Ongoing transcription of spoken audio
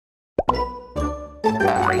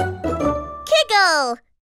KIGLE!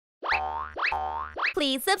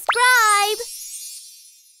 Please subscribe!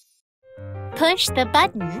 Push the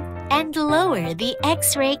button and lower the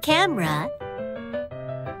X-ray camera.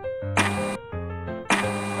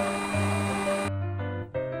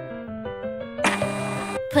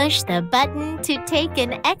 Push the button to take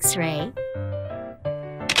an X-ray.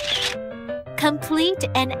 Complete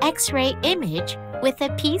an X-ray image with the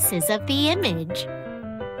pieces of the image.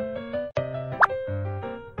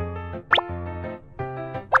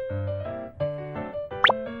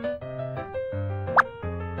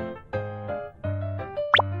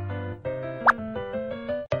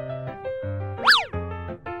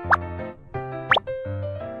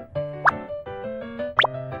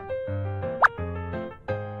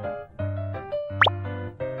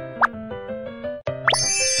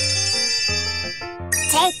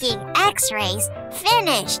 Taking X-rays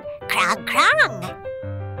finished! Krong krong!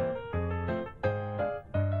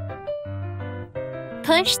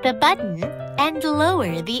 Push the button and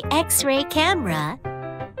lower the X-ray camera.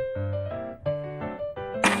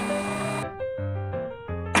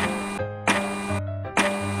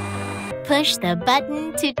 Push the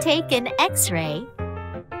button to take an X-ray.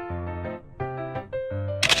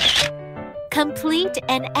 Complete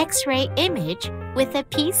an X-ray image with the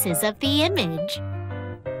pieces of the image.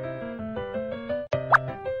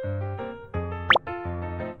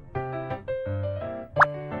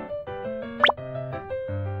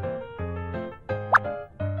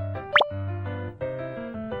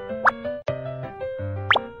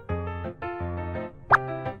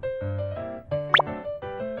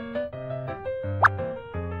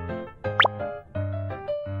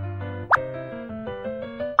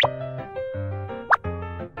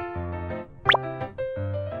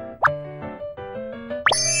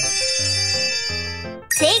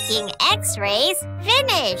 Taking X-rays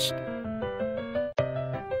finished!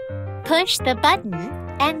 Push the button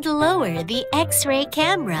and lower the X-ray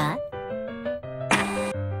camera.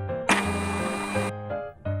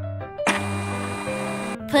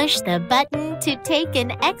 Push the button to take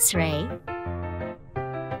an X-ray.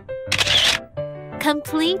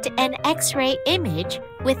 Complete an X-ray image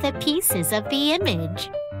with the pieces of the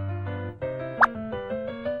image.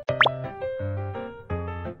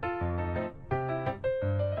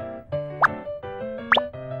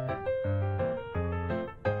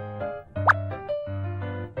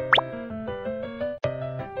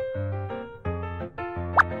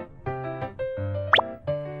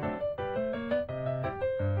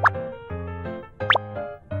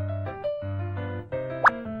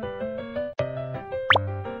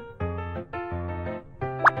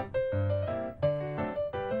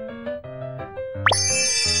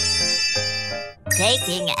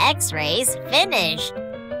 Taking X-rays finished!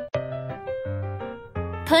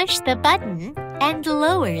 Push the button and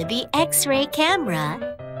lower the X-ray camera.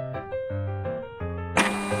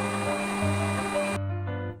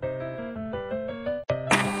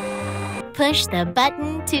 Push the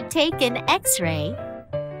button to take an X-ray.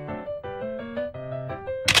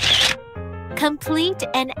 Complete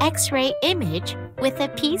an X-ray image with the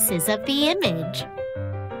pieces of the image.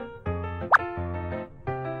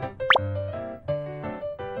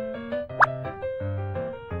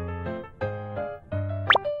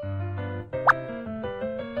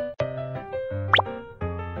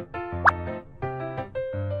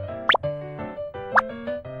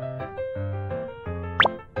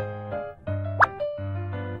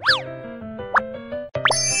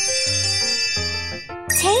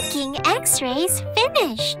 Taking X-rays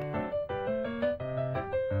finished!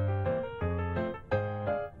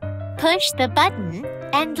 Push the button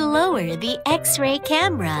and lower the X-ray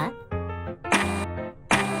camera.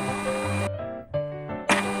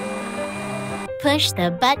 Push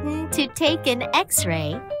the button to take an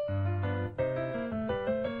X-ray.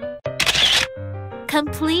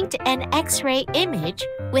 Complete an X-ray image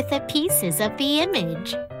with the pieces of the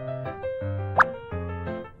image.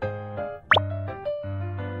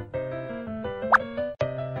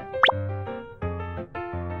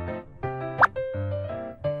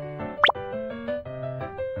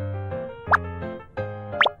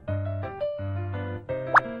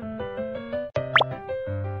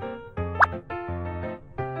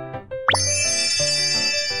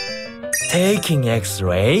 Taking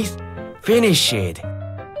X-rays finished!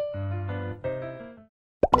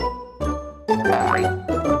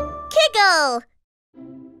 KIGLE!